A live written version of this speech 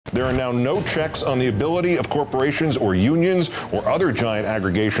There are now no checks on the ability of corporations or unions or other giant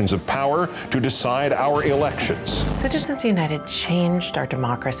aggregations of power to decide our elections. Citizens United changed our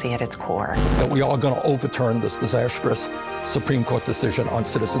democracy at its core. That we are going to overturn this disastrous Supreme Court decision on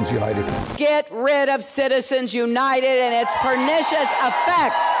Citizens United. Get rid of Citizens United and its pernicious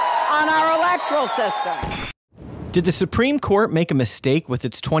effects on our electoral system. Did the Supreme Court make a mistake with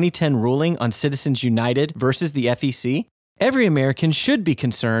its 2010 ruling on Citizens United versus the FEC? Every American should be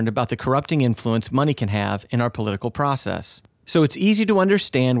concerned about the corrupting influence money can have in our political process. So it's easy to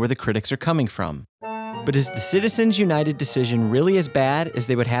understand where the critics are coming from. But is the Citizens United decision really as bad as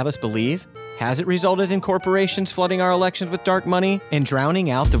they would have us believe? Has it resulted in corporations flooding our elections with dark money and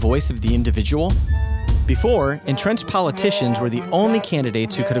drowning out the voice of the individual? Before, entrenched politicians were the only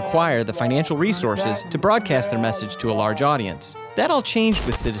candidates who could acquire the financial resources to broadcast their message to a large audience. That all changed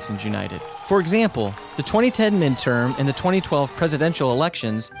with Citizens United. For example, the 2010 midterm and the 2012 presidential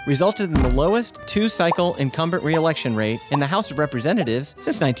elections resulted in the lowest two-cycle incumbent re-election rate in the House of Representatives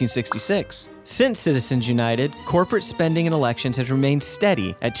since 1966. Since Citizens United, corporate spending in elections has remained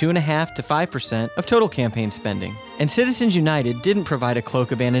steady at 2.5% to 5% of total campaign spending. And Citizens United didn't provide a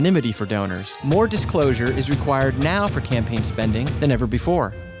cloak of anonymity for donors. More disclosure is required now for campaign spending than ever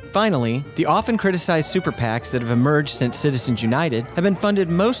before. Finally, the often criticized super PACs that have emerged since Citizens United have been funded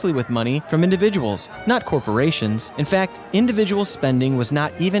mostly with money from individuals, not corporations. In fact, individual spending was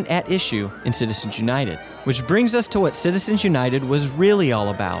not even at issue in Citizens United. Which brings us to what Citizens United was really all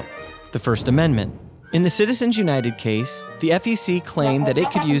about: the First Amendment. In the Citizens United case, the FEC claimed that it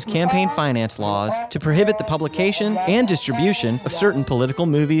could use campaign finance laws to prohibit the publication and distribution of certain political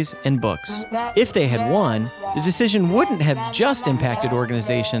movies and books. If they had won, the decision wouldn't have just impacted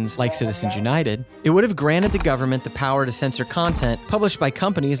organizations like Citizens United. It would have granted the government the power to censor content published by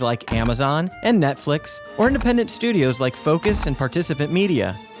companies like Amazon and Netflix, or independent studios like Focus and Participant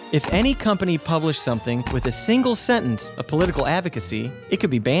Media. If any company published something with a single sentence of political advocacy, it could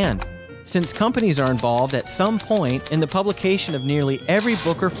be banned. Since companies are involved at some point in the publication of nearly every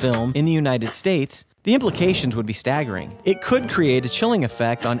book or film in the United States, the implications would be staggering. It could create a chilling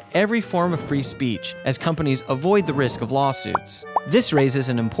effect on every form of free speech as companies avoid the risk of lawsuits. This raises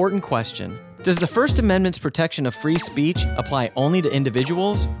an important question. Does the First Amendment's protection of free speech apply only to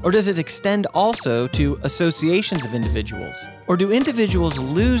individuals, or does it extend also to associations of individuals? Or do individuals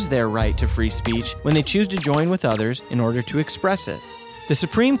lose their right to free speech when they choose to join with others in order to express it? The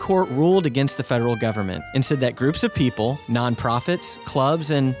Supreme Court ruled against the federal government and said that groups of people, nonprofits,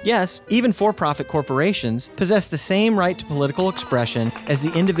 clubs, and yes, even for-profit corporations possess the same right to political expression as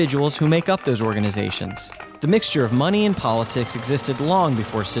the individuals who make up those organizations. The mixture of money and politics existed long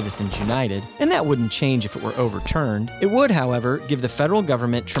before Citizens United, and that wouldn't change if it were overturned. It would, however, give the federal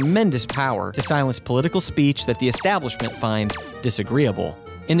government tremendous power to silence political speech that the establishment finds disagreeable.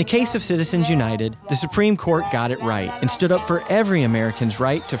 In the case of Citizens United, the Supreme Court got it right and stood up for every American's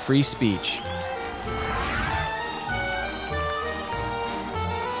right to free speech.